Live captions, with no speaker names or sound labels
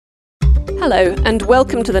Hello, and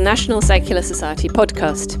welcome to the National Secular Society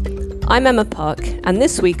podcast. I'm Emma Park, and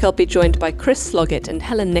this week I'll be joined by Chris Sloggett and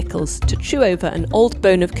Helen Nichols to chew over an old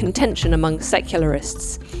bone of contention among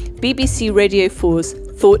secularists, BBC Radio 4's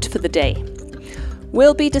Thought for the Day.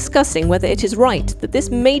 We'll be discussing whether it is right that this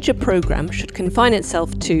major programme should confine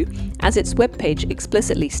itself to, as its webpage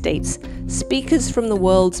explicitly states, speakers from the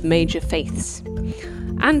world's major faiths.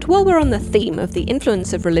 And while we're on the theme of the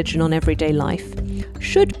influence of religion on everyday life,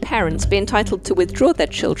 should parents be entitled to withdraw their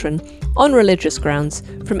children, on religious grounds,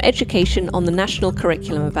 from education on the national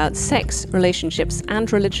curriculum about sex, relationships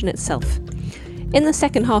and religion itself? In the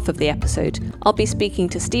second half of the episode, I'll be speaking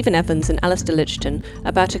to Stephen Evans and Alistair Lichton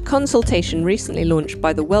about a consultation recently launched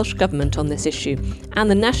by the Welsh Government on this issue and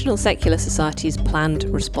the National Secular Society's planned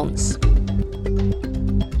response.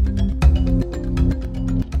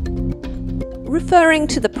 Referring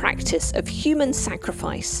to the practice of human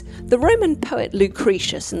sacrifice, the Roman poet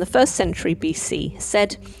Lucretius in the 1st century BC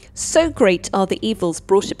said, "So great are the evils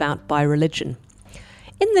brought about by religion."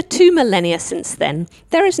 In the 2 millennia since then,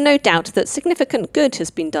 there is no doubt that significant good has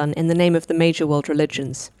been done in the name of the major world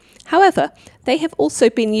religions. However, they have also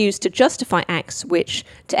been used to justify acts which,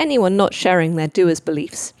 to anyone not sharing their doers'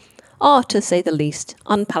 beliefs, are, to say the least,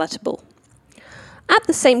 unpalatable. At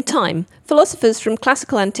the same time, philosophers from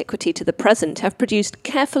classical antiquity to the present have produced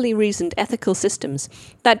carefully reasoned ethical systems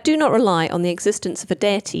that do not rely on the existence of a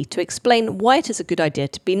deity to explain why it is a good idea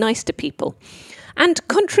to be nice to people. And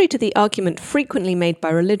contrary to the argument frequently made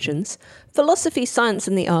by religions, philosophy, science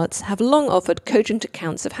and the arts have long offered cogent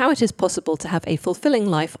accounts of how it is possible to have a fulfilling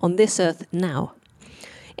life on this earth now.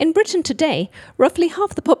 In Britain today, roughly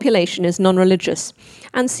half the population is non-religious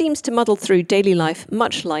and seems to muddle through daily life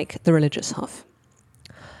much like the religious half.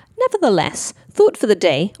 Nevertheless, Thought for the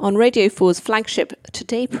Day, on Radio 4's flagship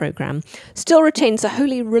Today programme, still retains a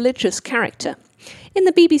wholly religious character. In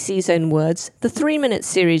the BBC's own words, the 3-minute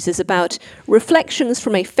series is about reflections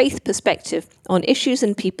from a faith perspective on issues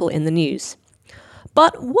and people in the news.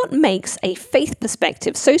 But what makes a faith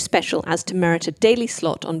perspective so special as to merit a daily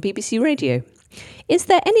slot on BBC Radio? Is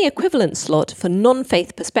there any equivalent slot for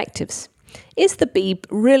non-faith perspectives? Is the BEEB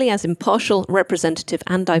really as impartial, representative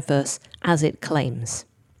and diverse as it claims?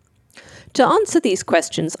 To answer these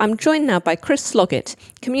questions, I'm joined now by Chris Sloggett,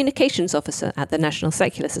 Communications Officer at the National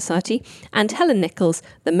Secular Society, and Helen Nichols,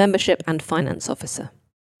 the Membership and Finance Officer.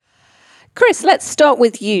 Chris, let's start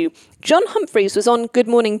with you. John Humphrys was on Good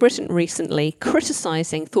Morning Britain recently,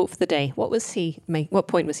 criticising Thought for the Day. What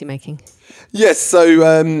point was he making? Yes, so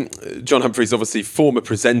John Humphrys, obviously former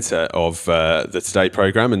presenter of the Today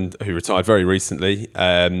programme and who retired very recently,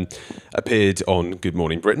 appeared on Good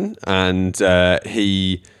Morning Britain, and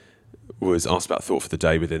he was asked about Thought for the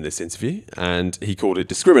Day within this interview, and he called it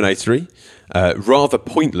discriminatory, rather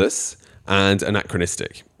pointless and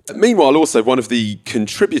anachronistic. Meanwhile, also one of the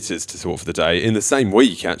contributors to Thought for the Day in the same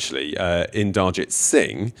week, actually, Indarjit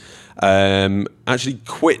Singh, actually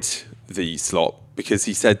quit the slot because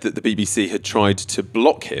he said that the BBC had tried to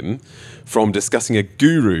block him from discussing a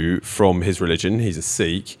guru from his religion, he's a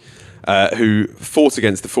Sikh, who fought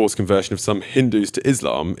against the forced conversion of some Hindus to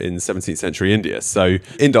Islam in 17th century India. So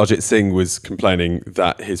Indarjit Singh was complaining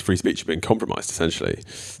that his free speech had been compromised, essentially.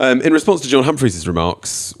 In response to John Humphrys'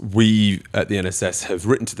 remarks, we at the NSS have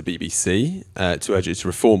written to the BBC to urge it to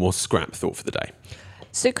reform or scrap Thought for the Day.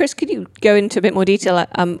 So Chris, could you go into a bit more detail?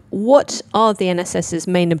 What are the NSS's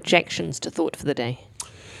main objections to Thought for the Day?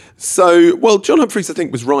 So, well, John Humphrys, I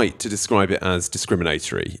think, was right to describe it as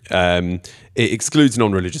discriminatory. It excludes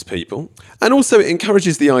non-religious people, and also it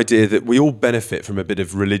encourages the idea that we all benefit from a bit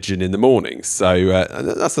of religion in the morning. So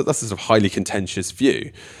that's a sort of highly contentious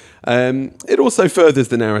view. It also furthers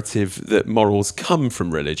the narrative that morals come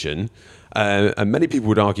from religion, and many people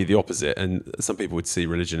would argue the opposite, and some people would see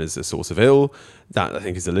religion as a source of ill. That, I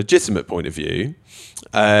think, is a legitimate point of view.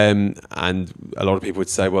 And a lot of people would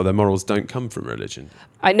say, well, their morals don't come from religion.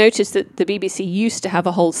 I noticed that the BBC used to have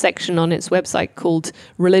a whole section on its website called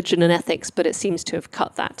Religion and Ethics, but it seems to have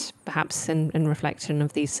cut that, perhaps in reflection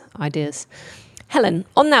of these ideas. Helen,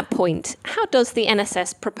 on that point, how does the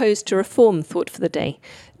NSS propose to reform Thought for the Day?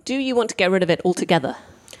 Do you want to get rid of it altogether?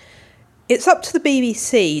 It's up to the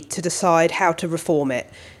BBC to decide how to reform it.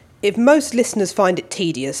 If most listeners find it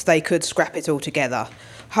tedious, they could scrap it altogether.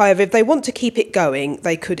 However, if they want to keep it going,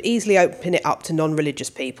 they could easily open it up to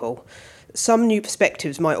non-religious people. Some new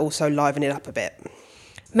perspectives might also liven it up a bit.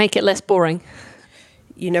 Make it less boring.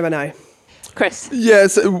 You never know. Chris? Yeah,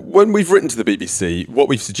 so when we've written to the BBC, what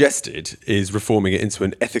we've suggested is reforming it into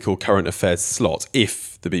an ethical current affairs slot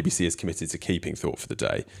if the BBC is committed to keeping Thought for the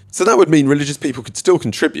Day. So that would mean religious people could still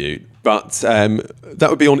contribute, but that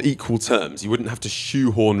would be on equal terms. You wouldn't have to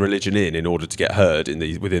shoehorn religion in order to get heard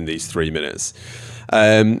within these 3 minutes.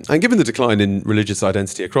 And given the decline in religious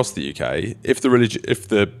identity across the UK, if the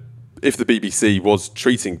BBC was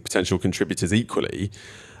treating potential contributors equally,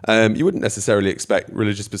 you wouldn't necessarily expect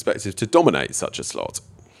religious perspective to dominate such a slot.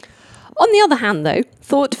 On the other hand, though,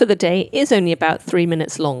 Thought for the Day is only about 3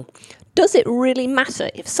 minutes long. Does it really matter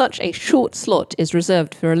if such a short slot is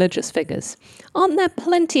reserved for religious figures? Aren't there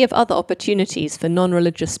plenty of other opportunities for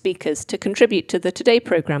non-religious speakers to contribute to the Today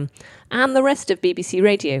programme and the rest of BBC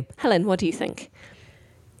Radio? Helen, what do you think?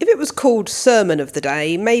 If it was called Sermon of the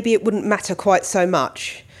Day, maybe it wouldn't matter quite so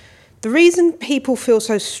much. The reason people feel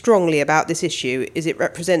so strongly about this issue is it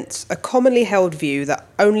represents a commonly held view that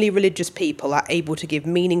only religious people are able to give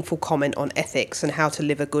meaningful comment on ethics and how to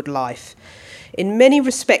live a good life. In many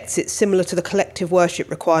respects, it's similar to the collective worship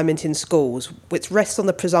requirement in schools, which rests on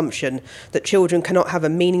the presumption that children cannot have a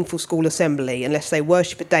meaningful school assembly unless they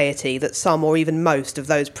worship a deity that some or even most of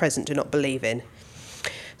those present do not believe in.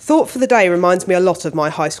 Thought for the Day reminds me a lot of my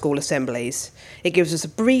high school assemblies. It gives us a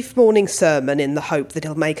brief morning sermon in the hope that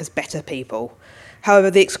it'll make us better people. However,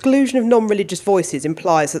 the exclusion of non-religious voices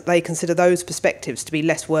implies that they consider those perspectives to be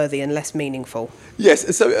less worthy and less meaningful.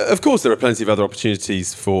 Yes, so of course there are plenty of other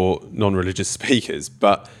opportunities for non-religious speakers,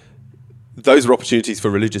 but those are opportunities for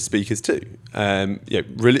religious speakers too. There's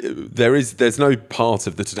no part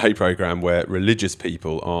of the Today programme where religious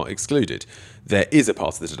people are excluded. There is a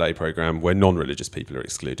part of the Today programme where non-religious people are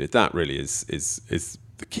excluded. That really is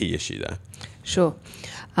the key issue there. Sure.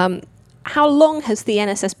 How long has the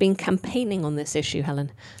NSS been campaigning on this issue,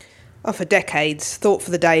 Helen? For decades. Thought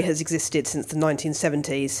for the Day has existed since the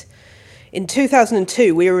 1970s. In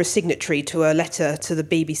 2002, we were a signatory to a letter to the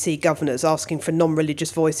BBC governors asking for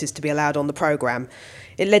non-religious voices to be allowed on the programme.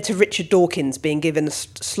 It led to Richard Dawkins being given a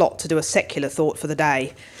slot to do a secular Thought for the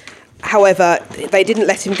Day. However, they didn't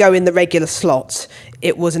let him go in the regular slot.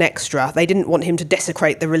 It was an extra. They didn't want him to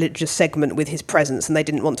desecrate the religious segment with his presence, and they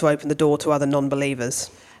didn't want to open the door to other non-believers.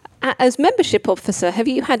 As membership officer, have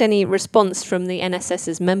you had any response from the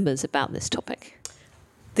NSS's members about this topic?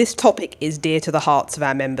 This topic is dear to the hearts of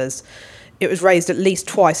our members. It was raised at least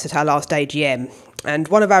twice at our last AGM, and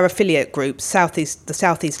one of our affiliate groups, the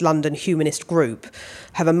South East London Humanist Group,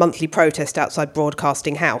 have a monthly protest outside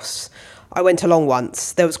Broadcasting House. I went along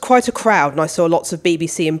once. There was quite a crowd, and I saw lots of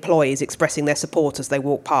BBC employees expressing their support as they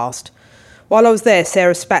walked past. While I was there,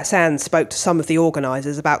 Sarah Spatz-Sands spoke to some of the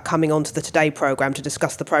organisers about coming onto the Today programme to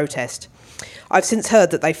discuss the protest. I've since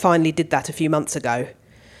heard that they finally did that a few months ago.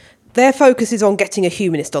 Their focus is on getting a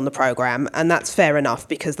humanist on the programme, and that's fair enough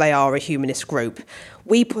because they are a humanist group.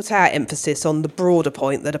 We put our emphasis on the broader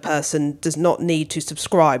point that a person does not need to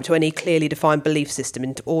subscribe to any clearly defined belief system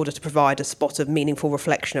in order to provide a spot of meaningful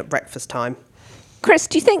reflection at breakfast time. Chris,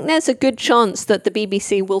 do you think there's a good chance that the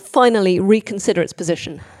BBC will finally reconsider its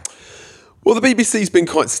position? Well, the BBC's been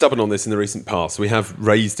quite stubborn on this in the recent past. We have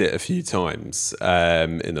raised it a few times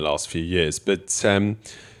in the last few years, but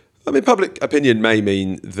public opinion may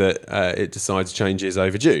mean that it decides change is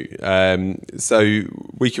overdue. So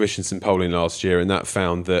we commissioned some polling last year, and that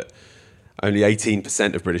found that only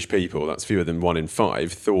 18% of British people, that's fewer than 1 in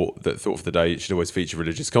 5, thought for the Day should always feature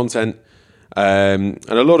religious content. And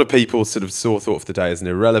a lot of people sort of saw Thought for the Day as an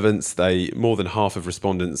irrelevance. More than half of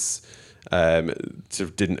respondents sort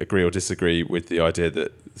of didn't agree or disagree with the idea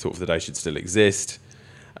that Thought for the Day should still exist.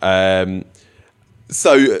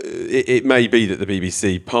 So it may be that the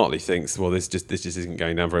BBC partly thinks, well, this just isn't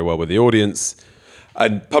going down very well with the audience,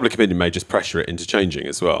 and public opinion may just pressure it into changing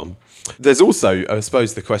as well. There's also, I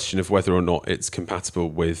suppose, the question of whether or not it's compatible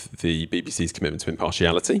with the BBC's commitment to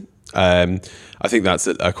impartiality. I think that's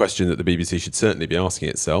a question that the BBC should certainly be asking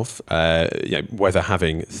itself, whether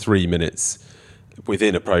having 3 minutes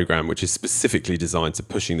within a programme which is specifically designed to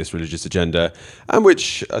pushing this religious agenda, and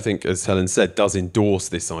which I think, as Helen said, does endorse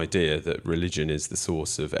this idea that religion is the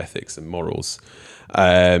source of ethics and morals,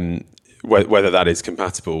 whether that is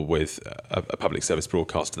compatible with a public service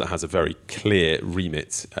broadcaster that has a very clear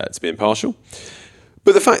remit to be impartial.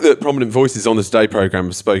 But the fact that prominent voices on the Today programme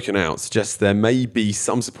have spoken out suggests there may be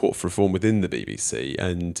some support for reform within the BBC,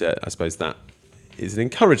 and I suppose that is an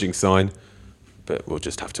encouraging sign, but we'll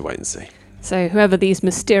just have to wait and see. So whoever these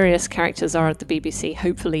mysterious characters are at the BBC,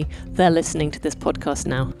 hopefully they're listening to this podcast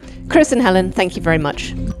now. Chris and Helen, thank you very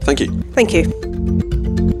much. Thank you. Thank you.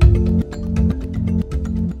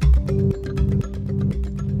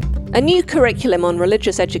 A new curriculum on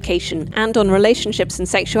religious education and on relationships and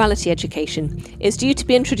sexuality education is due to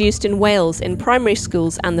be introduced in Wales in primary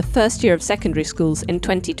schools and the first year of secondary schools in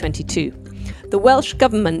 2022. The Welsh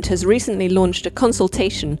Government has recently launched a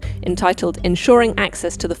consultation entitled Ensuring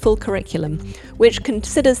Access to the Full Curriculum, which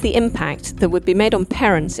considers the impact that would be made on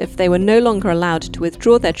parents if they were no longer allowed to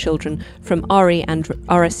withdraw their children from RE and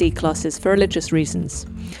RSE classes for religious reasons.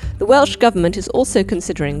 The Welsh Government is also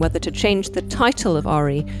considering whether to change the title of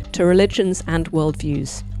RE to Religions and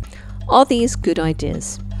Worldviews. Are these good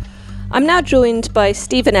ideas? I'm now joined by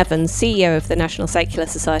Stephen Evans, CEO of the National Secular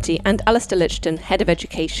Society, and Alistair Lichton, Head of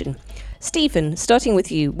Education. Stephen, starting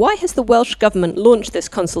with you, why has the Welsh Government launched this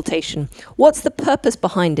consultation? What's the purpose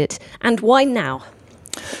behind it, and why now?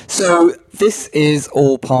 So this is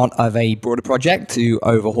all part of a broader project to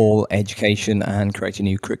overhaul education and create a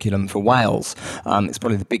new curriculum for Wales. It's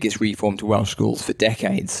probably the biggest reform to Welsh schools for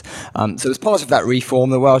decades. So as part of that reform,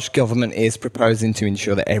 the Welsh Government is proposing to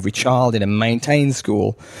ensure that every child in a maintained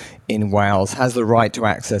school in Wales has the right to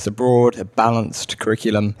access a broad, a balanced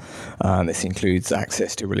curriculum. This includes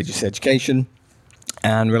access to religious education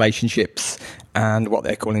and relationships and what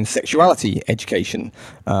they're calling sexuality education,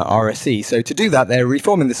 RSE. So to do that, they're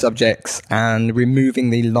reforming the subjects and removing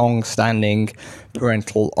the long-standing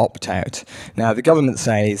parental opt-out. Now, the government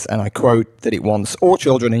says, and I quote, that it wants all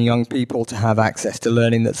children and young people to have access to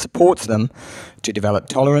learning that supports them to develop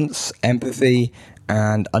tolerance, empathy,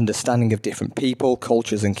 and understanding of different people,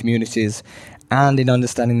 cultures, and communities, and in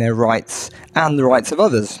understanding their rights and the rights of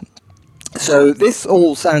others. So this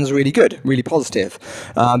all sounds really good, really positive,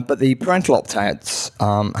 but the parental opt-outs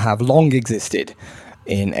have long existed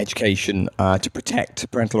in education to protect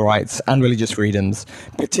parental rights and religious freedoms,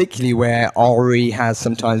 particularly where RE has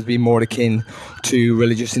sometimes been more akin to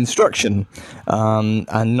religious instruction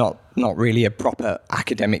and not really a proper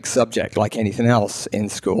academic subject like anything else in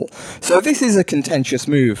school. So this is a contentious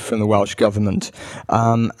move from the Welsh Government,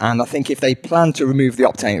 and I think if they plan to remove the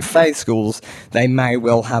opt-out in faith schools, they may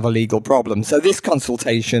well have a legal problem. So this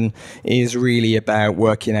consultation is really about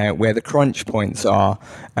working out where the crunch points are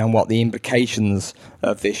and what the implications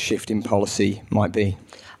of this shift in policy might be.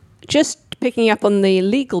 Just picking up on the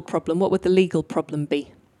legal problem, what would the legal problem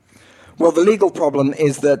be? Well, the legal problem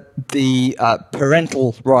is that the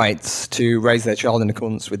parental rights to raise their child in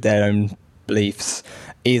accordance with their own beliefs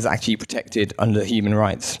is actually protected under human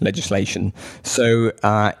rights legislation. So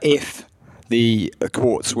if the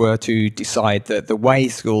courts were to decide that the way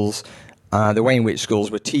in which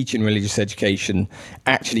schools were teaching religious education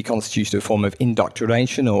actually constitutes a form of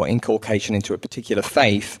indoctrination or inculcation into a particular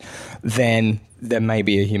faith, then there may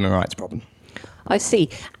be a human rights problem. I see.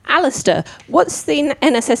 Alistair, what's the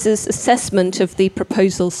NSS's assessment of the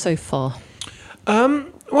proposal so far?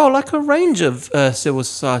 Well, like a range of civil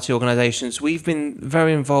society organisations, we've been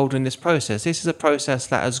very involved in this process. This is a process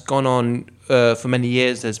that has gone on for many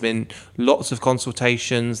years. There's been lots of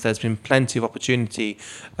consultations. There's been plenty of opportunity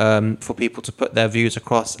for people to put their views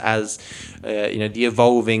across as the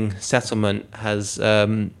evolving settlement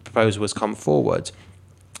proposal has come forward.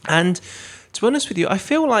 And to be honest with you, I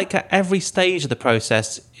feel like at every stage of the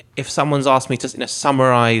process, if someone's asked me to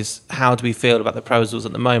summarise how do we feel about the proposals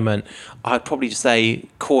at the moment, I'd probably just say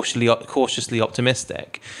cautiously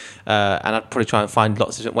optimistic. And I'd probably try and find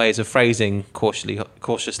lots of different ways of phrasing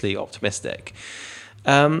cautiously optimistic.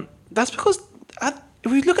 That's because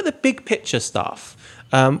if we look at the big picture stuff,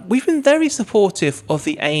 we've been very supportive of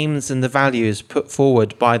the aims and the values put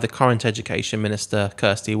forward by the current Education Minister,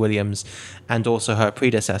 Kirsty Williams, and also her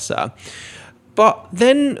predecessor. But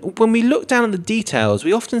then when we look down at the details,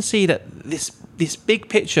 we often see that this big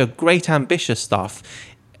picture, great ambitious stuff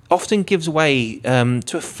often gives way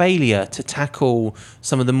to a failure to tackle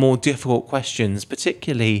some of the more difficult questions,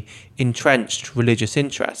 particularly entrenched religious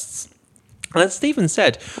interests. And as Stephen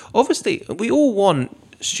said, obviously we all want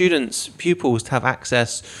pupils to have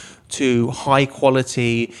access to high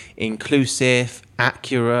quality, inclusive,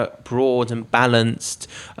 accurate, broad and balanced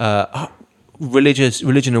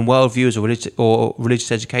religion and worldviews or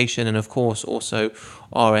religious education, and of course also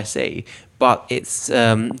RSE. But it's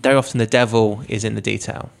very often the devil is in the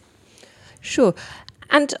detail. Sure.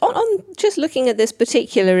 And on just looking at this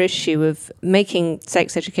particular issue of making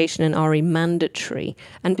sex education and RE mandatory,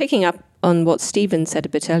 and picking up on what Stephen said a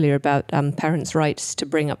bit earlier about parents' rights to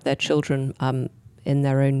bring up their children in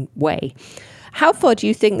their own way, how far do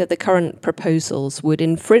you think that the current proposals would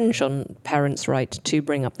infringe on parents' right to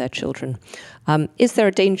bring up their children? Is there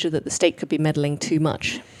a danger that the state could be meddling too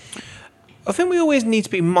much? I think we always need to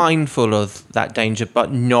be mindful of that danger,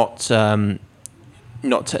 but not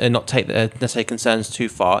not take the necessary concerns too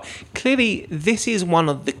far. Clearly, this is one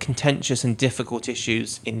of the contentious and difficult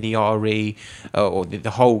issues in the RE or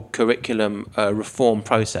the whole curriculum reform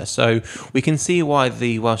process. So we can see why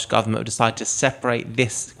the Welsh Government have decided to separate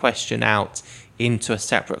this question out into a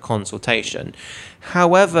separate consultation.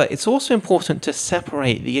 However, it's also important to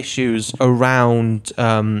separate the issues around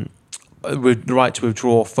the right to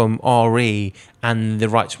withdraw from RE and the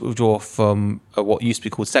right to withdraw from what used to be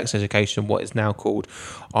called sex education, what is now called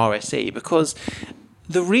RSE, because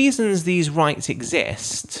the reasons these rights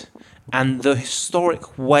exist and the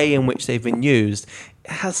historic way in which they've been used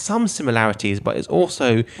has some similarities, but it's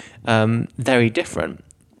also very different.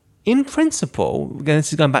 In principle,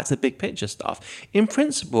 this is going back to the big picture stuff, in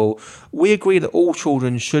principle, we agree that all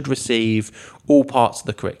children should receive all parts of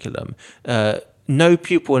the curriculum. No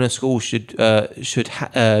pupil in a school should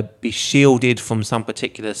be shielded from some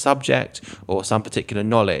particular subject or some particular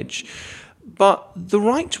knowledge. But the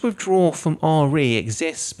right to withdraw from RE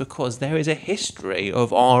exists because there is a history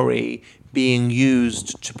of RE being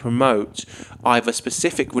used to promote either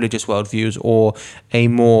specific religious worldviews or a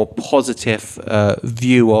more positive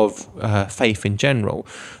view of faith in general.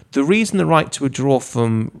 The reason the right to withdraw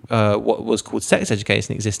from what was called sex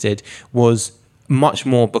education existed was much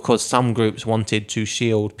more because some groups wanted to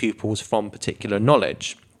shield pupils from particular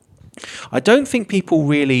knowledge. I don't think people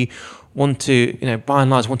really want to, by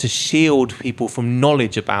and large, want to shield people from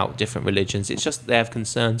knowledge about different religions. It's just they have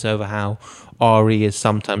concerns over how RE is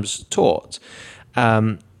sometimes taught.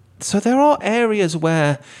 So there are areas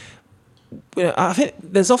where I think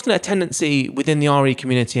there's often a tendency within the RE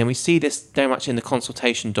community, and we see this very much in the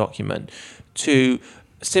consultation document, to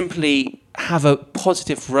simply have a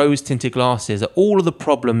positive rose-tinted glasses that all of the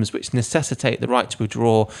problems which necessitate the right to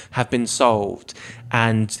withdraw have been solved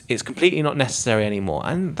and it's completely not necessary anymore.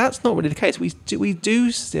 And that's not really the case. We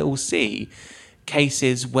do still see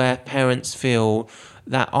cases where parents feel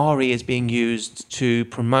that RE is being used to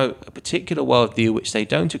promote a particular worldview which they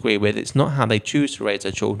don't agree with. It's not how they choose to raise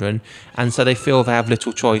their children, and so they feel they have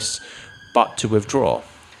little choice but to withdraw.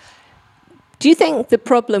 Do you think the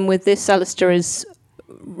problem with this, Alistair, is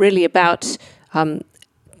really about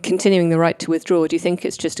continuing the right to withdraw? Do you think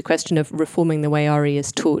it's just a question of reforming the way RE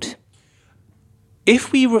is taught?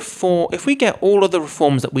 If we get all of the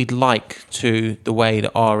reforms that we'd like to the way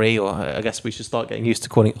that RE, or I guess we should start getting used to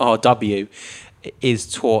calling RW,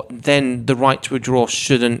 is taught, then the right to withdraw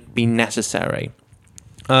shouldn't be necessary.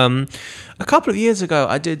 A couple of years ago,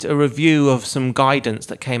 I did a review of some guidance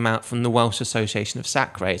that came out from the Welsh Association of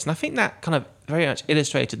SACRAs, and I think that kind of very much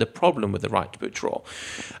illustrated the problem with the right to withdraw.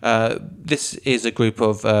 This is a group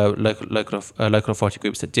of local authority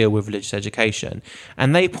groups that deal with religious education,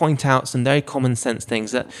 and they point out some very common sense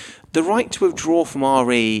things, that the right to withdraw from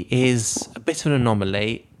RE is a bit of an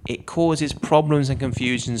anomaly. It causes problems and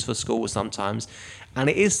confusions for schools sometimes, and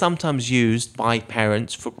it is sometimes used by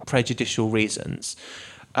parents for prejudicial reasons.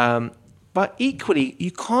 But equally, you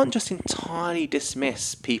can't just entirely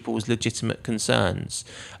dismiss people's legitimate concerns,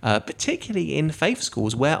 particularly in faith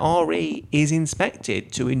schools where RE is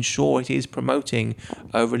inspected to ensure it is promoting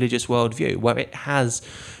a religious worldview, where it has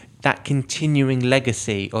that continuing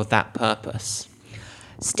legacy of that purpose.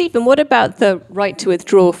 Stephen, what about the right to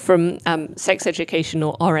withdraw from sex education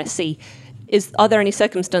or RSE? Are there any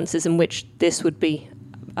circumstances in which this would be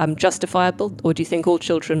justifiable, or do you think all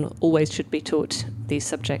children always should be taught these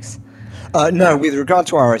subjects? No, with regard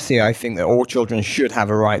to RSE, I think that all children should have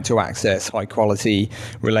a right to access high-quality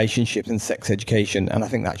relationships and sex education, and I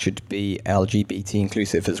think that should be LGBT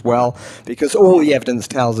inclusive as well, because all the evidence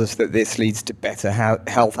tells us that this leads to better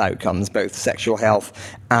health outcomes, both sexual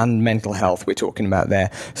health and mental health we're talking about there.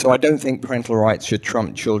 So I don't think parental rights should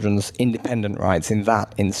trump children's independent rights in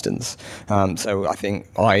that instance. So I think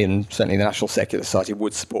I, and certainly the National Secular Society,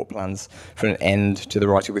 would support plans for an end to the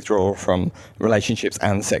right to withdraw from relationships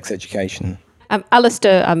and sex education.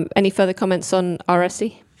 Alistair, any further comments on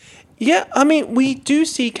RSE? Yeah, I mean, we do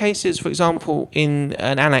see cases, for example, in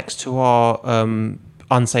an annex to our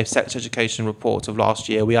unsafe sex education report of last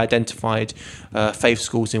year. We identified faith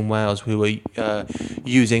schools in Wales who were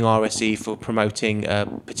using RSE for promoting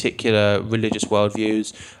particular religious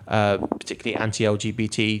worldviews, particularly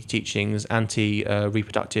anti-LGBT teachings,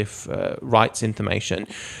 anti-reproductive rights information.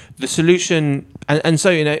 The solution, and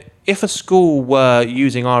so, if a school were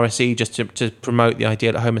using RSE just to promote the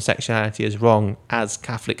idea that homosexuality is wrong, as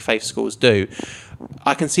Catholic faith schools do,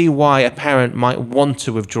 I can see why a parent might want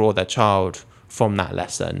to withdraw their child from that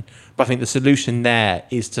lesson. But I think the solution there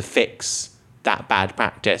is to fix that bad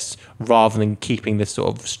practice rather than keeping this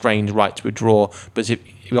sort of strange right to withdraw. But you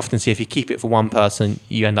often see if you keep it for one person,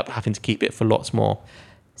 you end up having to keep it for lots more.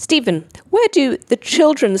 Stephen, where do the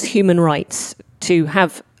children's human rights to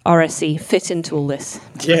have RSE fit into all this?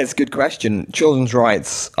 Yeah, it's a good question. Children's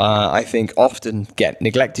rights, I think, often get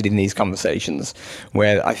neglected in these conversations,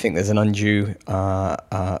 where I think there's an undue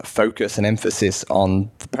focus and emphasis on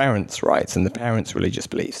the parents' rights and the parents' religious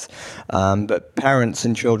beliefs. But parents'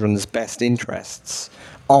 and children's best interests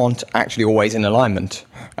aren't actually always in alignment,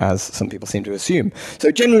 as some people seem to assume.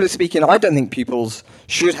 So generally speaking, I don't think pupils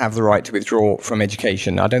should have the right to withdraw from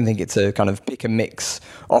education. I don't think it's a kind of pick and mix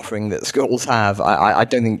offering that schools have. I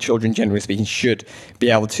don't think children, generally speaking, should be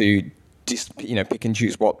able to pick and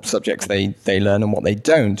choose what subjects they learn and what they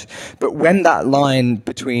don't. But when that line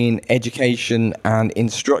between education and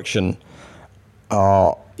instruction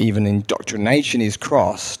or even indoctrination is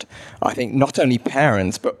crossed, I think not only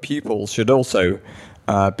parents but pupils should also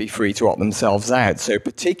be free to opt themselves out. So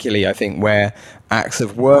particularly, I think, where acts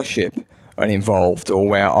of worship are involved or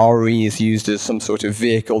where RE is used as some sort of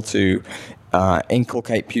vehicle to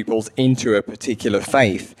inculcate pupils into a particular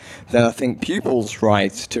faith, then I think pupils'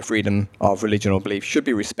 right to freedom of religion or belief should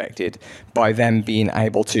be respected by them being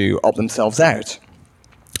able to opt themselves out.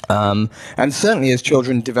 And certainly as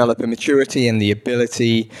children develop a maturity and the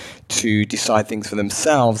ability to decide things for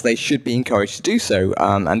themselves, they should be encouraged to do so.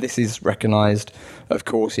 And this is recognised, of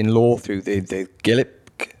course, in law through the Gillick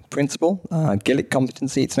principle, Gillick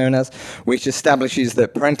competency it's known as, which establishes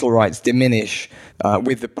that parental rights diminish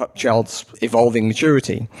with the child's evolving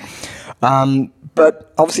maturity.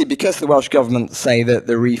 But obviously, because the Welsh Government say that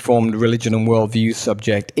the reformed religion and worldview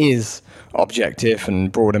subject is objective and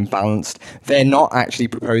broad and balanced, they're not actually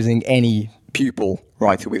proposing any pupil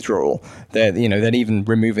right to withdrawal. They're even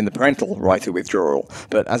removing the parental right to withdrawal.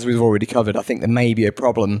 But as we've already covered, I think there may be a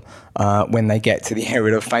problem when they get to the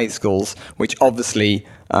area of faith schools, which obviously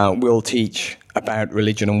will teach about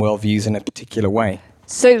religion and worldviews in a particular way.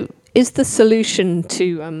 So is the solution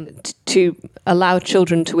to allow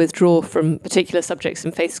children to withdraw from particular subjects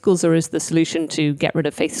in faith schools, or is the solution to get rid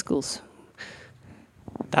of faith schools?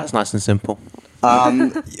 That's nice and simple.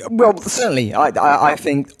 Well, certainly, I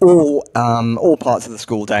think all parts of the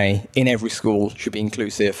school day in every school should be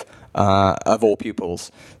inclusive of all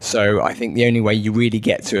pupils. So I think the only way you really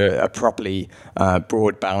get to a properly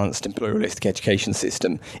broad, balanced and pluralistic education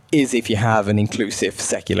system is if you have an inclusive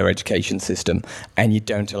secular education system and you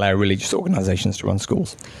don't allow religious organisations to run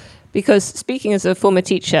schools. Because speaking as a former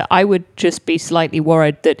teacher, I would just be slightly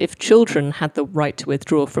worried that if children had the right to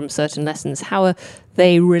withdraw from certain lessons, how are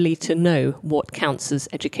they really to know what counts as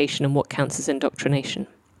education and what counts as indoctrination?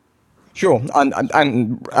 Sure,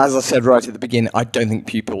 and as I said right at the beginning, I don't think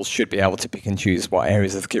pupils should be able to pick and choose what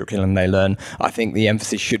areas of the curriculum they learn. I think the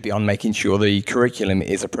emphasis should be on making sure the curriculum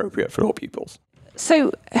is appropriate for all pupils.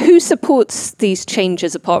 So who supports these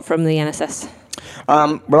changes apart from the NSS?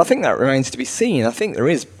 Well, I think that remains to be seen. I think there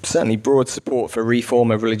is certainly broad support for reform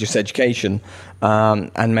of religious education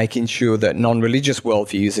and making sure that non-religious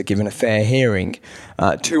worldviews are given a fair hearing.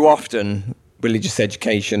 Too often, religious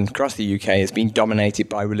education across the UK has been dominated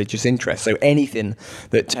by religious interests. So anything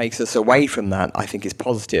that takes us away from that, I think, is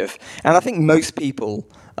positive. And I think most people,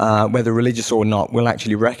 whether religious or not, will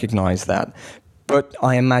actually recognise that. But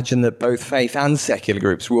I imagine that both faith and secular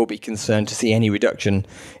groups will be concerned to see any reduction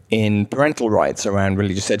in parental rights around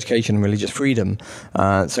religious education and religious freedom.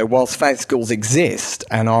 So whilst faith schools exist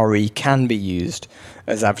and RE can be used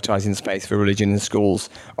as advertising space for religion in schools,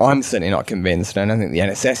 I'm certainly not convinced, and I don't think the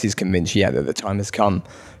NSS is convinced yet that the time has come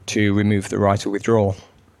to remove the right of withdrawal.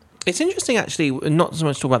 It's interesting, actually, not so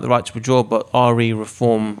much talk about the right to withdraw, but RE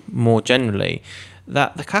reform more generally,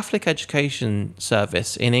 that the Catholic Education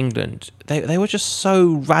Service in England, they were just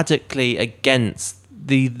so radically against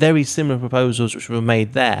the very similar proposals which were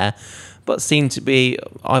made there, but seem to be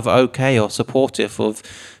either okay or supportive of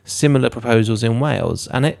similar proposals in Wales.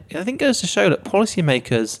 And I think it goes to show that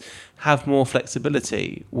policymakers have more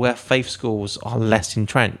flexibility where faith schools are less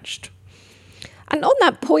entrenched. And on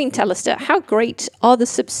that point, Alistair, how great are the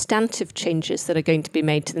substantive changes that are going to be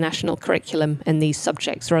made to the national curriculum in these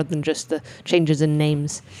subjects rather than just the changes in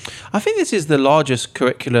names? I think this is the largest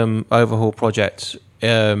curriculum overhaul project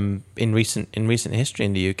in recent history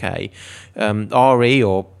in the UK. RE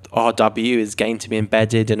or RW is going to be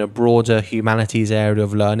embedded in a broader humanities area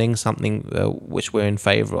of learning, something which we're in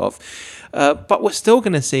favour of. But we're still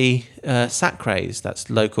going to see SACREs, that's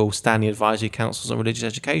local standing advisory councils on religious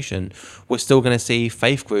education. We're still going to see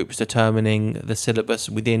faith groups determining the syllabus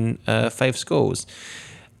within faith schools.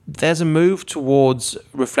 There's a move towards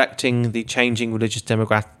reflecting the changing religious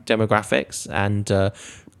demographics and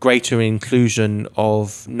greater inclusion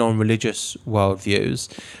of non-religious worldviews.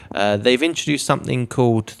 They've introduced something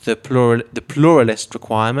called the pluralist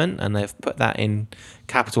requirement, and they've put that in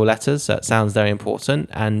capital letters, so it sounds very important.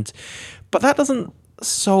 But that doesn't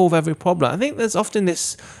solve every problem. I think there's often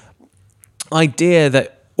this idea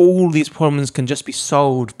that all these problems can just be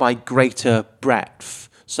solved by greater breadth.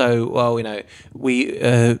 So, well,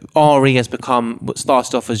 RE has become what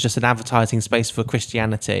started off as just an advertising space for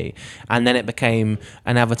Christianity, and then it became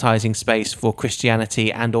an advertising space for Christianity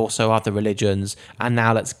and also other religions, and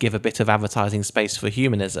now let's give a bit of advertising space for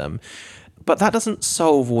humanism. But that doesn't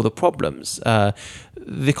solve all the problems.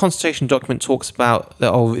 The consultation document talks about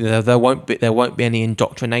that there won't be any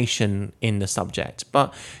indoctrination in the subject,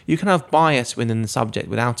 but you can have bias within the subject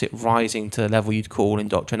without it rising to the level you'd call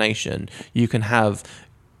indoctrination. You can have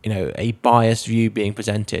a biased view being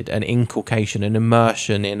presented, an inculcation, an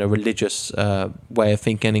immersion in a religious way of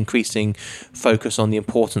thinking, increasing focus on the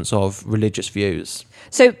importance of religious views.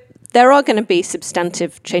 So there are going to be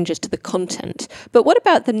substantive changes to the content, but what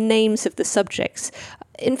about the names of the subjects?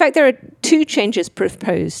 In fact, there are two changes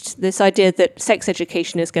proposed. This idea that sex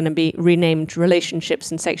education is going to be renamed relationships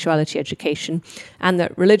and sexuality education, and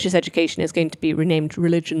that religious education is going to be renamed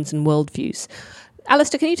religions and worldviews.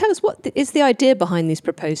 Alistair, can you tell us what is the idea behind these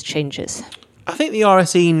proposed changes? I think the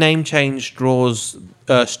RSE name change draws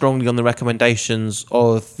strongly on the recommendations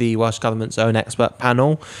of the Welsh Government's own expert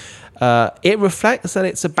panel. It reflects that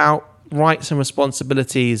it's about rights and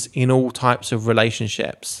responsibilities in all types of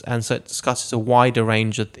relationships, and so it discusses a wider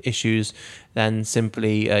range of issues than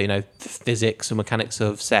simply the physics and mechanics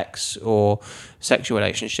of sex or sexual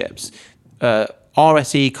relationships.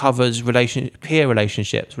 RSE covers peer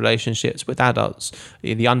relationships with adults,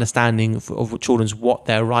 the understanding of children's what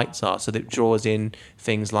their rights are, so that it draws in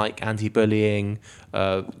things like anti-bullying,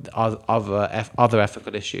 other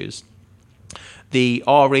ethical issues. The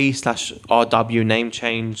RE/RW name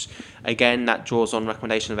change, again, that draws on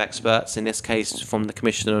recommendation of experts, in this case from the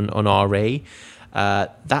Commission on RE.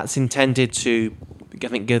 That's intended to, I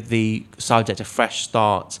think, give the subject a fresh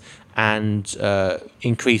start and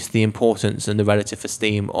increase the importance and the relative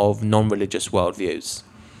esteem of non-religious worldviews.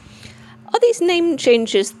 Are these name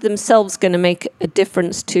changes themselves going to make a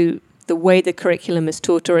difference to the way the curriculum is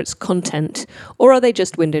taught or its content, or are they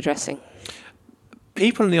just window dressing?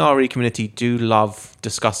 People in the RE community do love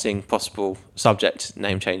discussing possible subject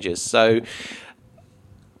name changes. So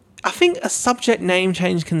I think a subject name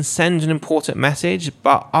change can send an important message,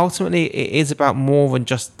 but ultimately it is about more than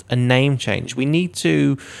just a name change. We need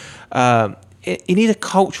to, you need a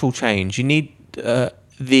cultural change. You need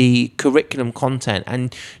the curriculum content,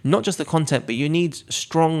 and not just the content, but you need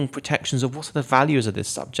strong protections of what are the values of this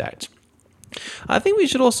subject. I think we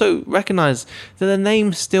should also recognise that the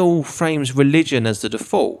name still frames religion as the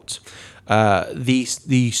default.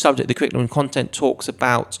 The subject, the curriculum and content talks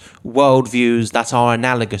about worldviews that are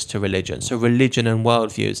analogous to religion, so religion and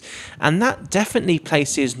worldviews, and that definitely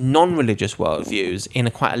places non-religious worldviews in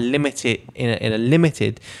a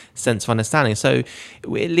limited sense of understanding. So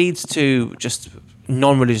it leads to just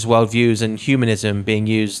non-religious worldviews and humanism being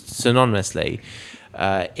used synonymously.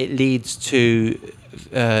 It leads to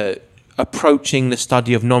approaching the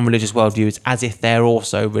study of non-religious worldviews as if they're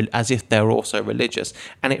also religious,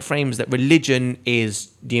 and it frames that religion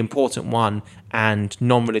is the important one and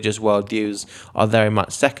non-religious worldviews are very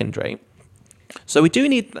much secondary. So we do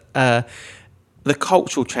need the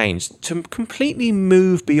cultural change to completely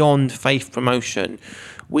move beyond faith promotion.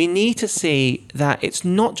 We need to see that it's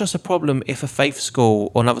not just a problem if a faith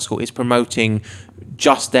school or another school is promoting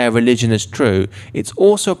just their religion as true. It's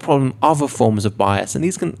also a problem other forms of bias, and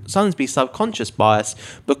these can sometimes be subconscious bias,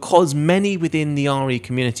 because many within the RE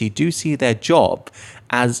community do see their job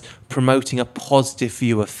as promoting a positive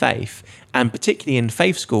view of faith, and particularly in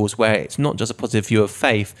faith schools where it's not just a positive view of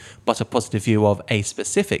faith but a positive view of a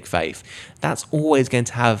specific faith. That's always going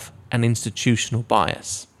to have an institutional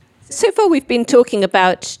bias. So far we've been talking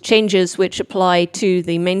about changes which apply to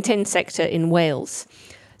the maintained sector in Wales.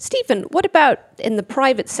 Stephen, what about in the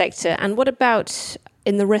private sector, and what about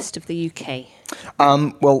in the rest of the UK?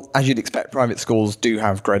 Well, as you'd expect, private schools do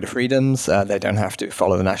have greater freedoms. They don't have to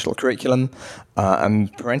follow the national curriculum.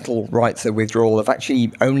 And parental rights of withdrawal have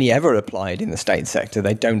actually only ever applied in the state sector.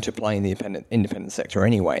 They don't apply in the independent sector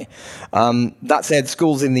anyway. That said,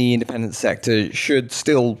 schools in the independent sector should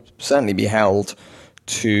still certainly be held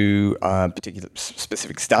to particular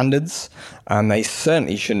specific standards, and they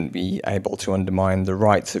certainly shouldn't be able to undermine the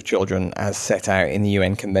rights of children as set out in the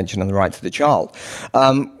UN Convention on the Rights of the Child.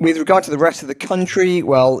 With regard to the rest of the country,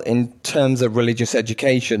 well, in terms of religious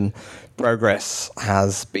education, progress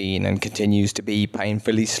has been and continues to be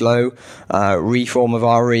painfully slow. Reform of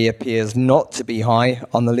RE appears not to be high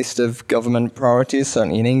on the list of government priorities,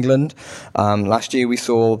 certainly in England. Last year we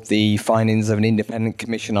saw the findings of an independent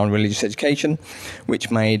commission on religious education,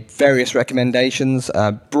 which made various recommendations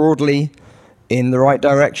broadly in the right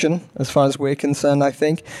direction, as far as we're concerned, I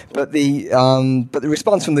think. But the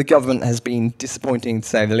response from the government has been disappointing, to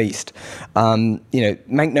say the least.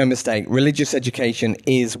 Make no mistake, religious education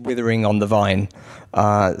is withering on the vine,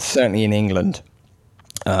 certainly in England.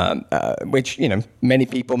 Which many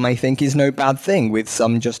people may think is no bad thing, with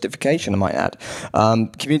some justification, I might add.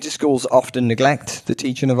 Community schools often neglect the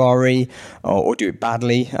teaching of RE or do it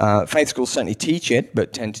badly. Faith schools certainly teach it,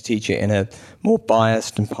 but tend to teach it in a more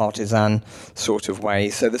biased and partisan sort of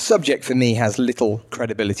way. So the subject for me has little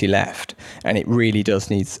credibility left, and it really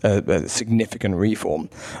does need a significant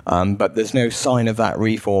reform. But there's no sign of that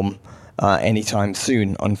reform anytime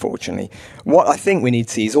soon, unfortunately. What I think we need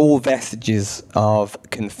to see is all vestiges of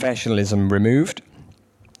confessionalism removed.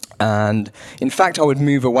 And in fact, I would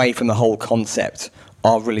move away from the whole concept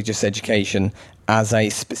of religious education as a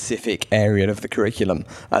specific area of the curriculum,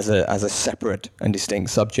 as a separate and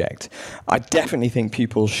distinct subject. I definitely think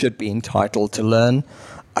pupils should be entitled to learn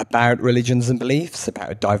about religions and beliefs, about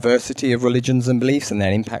a diversity of religions and beliefs and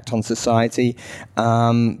their impact on society.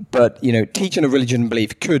 But teaching of religion and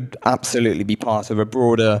belief could absolutely be part of a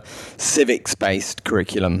broader civics-based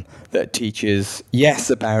curriculum that teaches, yes,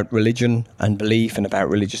 about religion and belief and about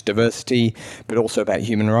religious diversity, but also about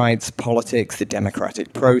human rights, politics, the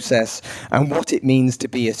democratic process, and what it means to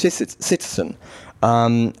be a citizen.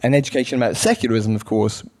 And education about secularism, of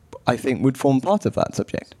course, I think would form part of that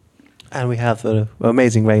subject. And we have an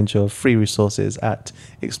amazing range of free resources at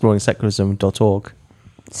exploringsecularism.org.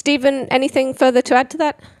 Stephen, anything further to add to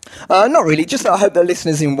that? Not really. Just that I hope that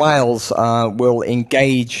listeners in Wales will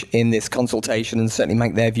engage in this consultation and certainly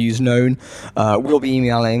make their views known. We'll be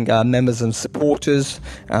emailing members and supporters.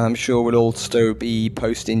 I'm sure we'll also be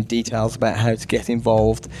posting details about how to get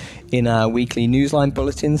involved in our weekly Newsline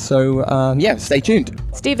bulletin. So, stay tuned.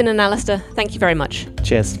 Stephen and Alistair, thank you very much.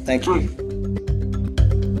 Cheers. Thank you.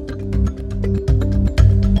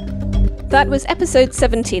 That was episode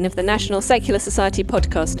 17 of the National Secular Society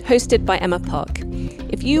podcast, hosted by Emma Park.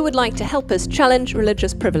 If you would like to help us challenge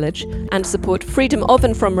religious privilege and support freedom of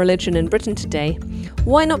and from religion in Britain today,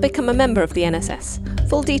 why not become a member of the NSS?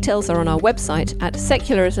 Full details are on our website at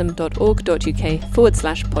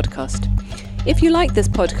secularism.org.uk/podcast. If you like this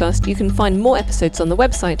podcast, you can find more episodes on the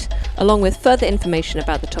website, along with further information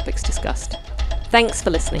about the topics discussed. Thanks for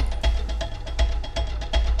listening.